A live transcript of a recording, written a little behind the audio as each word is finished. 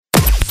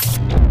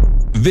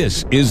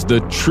This is the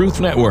Truth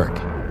Network.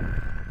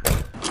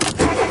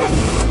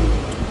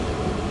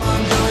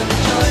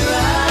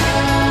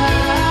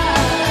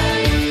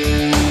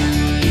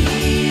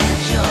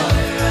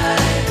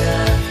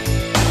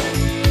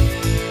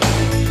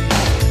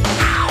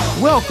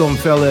 Welcome,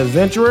 fellow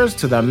adventurers,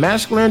 to the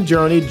Masculine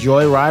Journey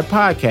Joyride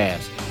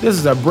podcast. This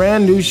is a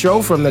brand new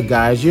show from the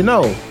guys you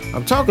know.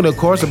 I'm talking, of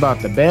course, about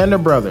the Band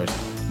of Brothers.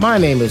 My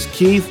name is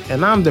Keith,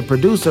 and I'm the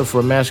producer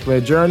for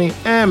Masculine Journey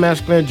and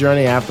Masculine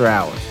Journey After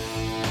Hours.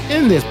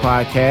 In this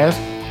podcast,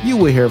 you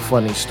will hear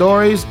funny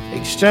stories,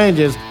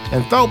 exchanges,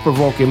 and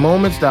thought-provoking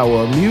moments that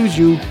will amuse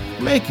you,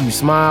 make you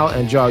smile,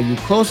 and draw you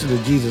closer to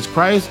Jesus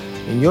Christ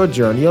in your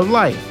journey of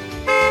life.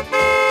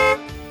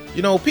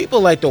 You know,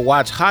 people like to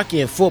watch hockey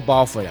and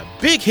football for the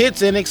big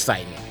hits and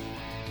excitement.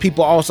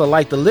 People also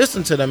like to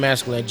listen to the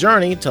Masculine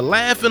Journey to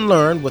laugh and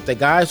learn with the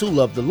guys who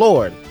love the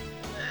Lord,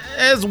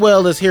 as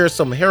well as hear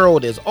some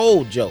Harold is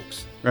old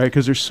jokes. Right,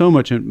 because there's so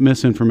much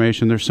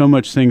misinformation. There's so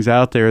much things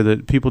out there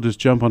that people just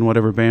jump on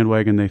whatever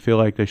bandwagon they feel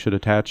like they should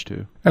attach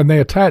to. And they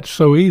attach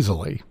so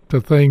easily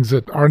to things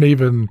that aren't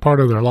even part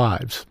of their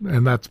lives,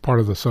 and that's part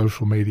of the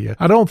social media.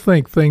 I don't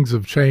think things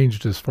have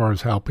changed as far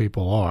as how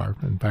people are.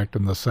 In fact,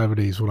 in the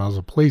 70s, when I was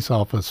a police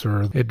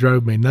officer, it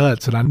drove me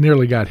nuts, and I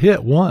nearly got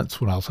hit once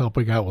when I was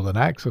helping out with an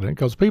accident,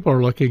 because people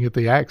are looking at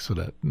the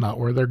accident, not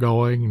where they're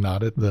going,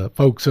 not at the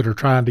folks that are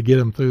trying to get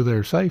them through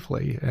there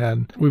safely.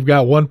 And we've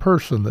got one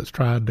person that's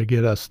trying to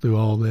get us through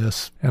all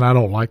this, and I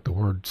don't like the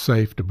word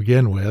safe to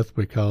begin with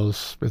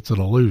because it's an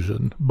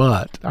illusion,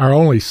 but our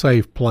only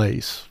safe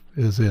place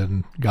is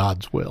in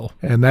God's will.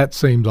 And that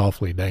seems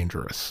awfully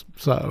dangerous.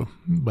 So,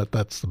 but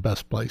that's the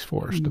best place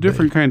for us to be.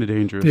 Different kind of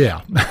dangerous.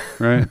 Yeah.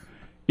 Right.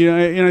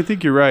 And I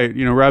think you're right.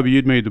 Robbie,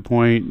 you'd made the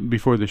point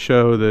before the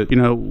show that,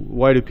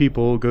 why do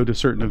people go to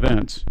certain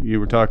events? You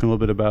were talking a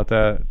little bit about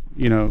that.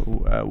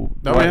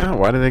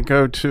 Why do they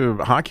go to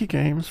hockey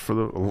games for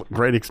the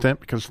great extent?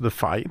 Because of the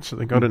fights.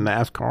 They go to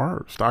NASCAR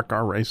or stock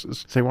car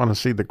races. They want to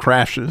see the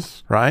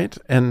crashes, right?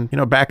 And,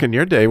 back in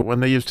your day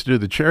when they used to do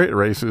the chariot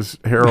races,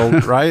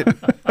 Harold, right?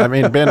 I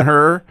mean,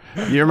 Ben-Hur,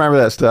 you remember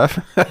that stuff?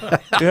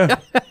 Yeah.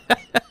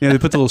 Yeah, they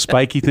put the little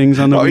spiky things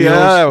on the wheels.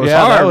 Yeah, it was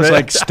hard, that was man.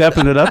 like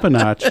stepping it up a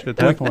notch at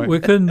that point. We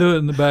couldn't do it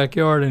in the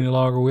backyard any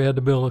longer. We had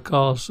to build a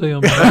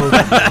coliseum.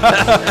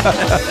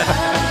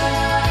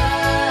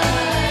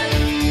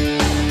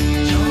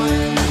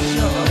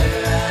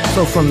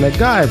 So from the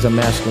guys of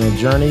Masculine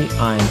Journey,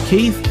 I'm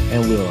Keith,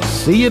 and we'll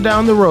see you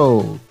down the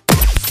road.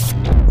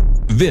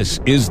 This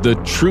is the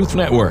Truth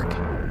Network.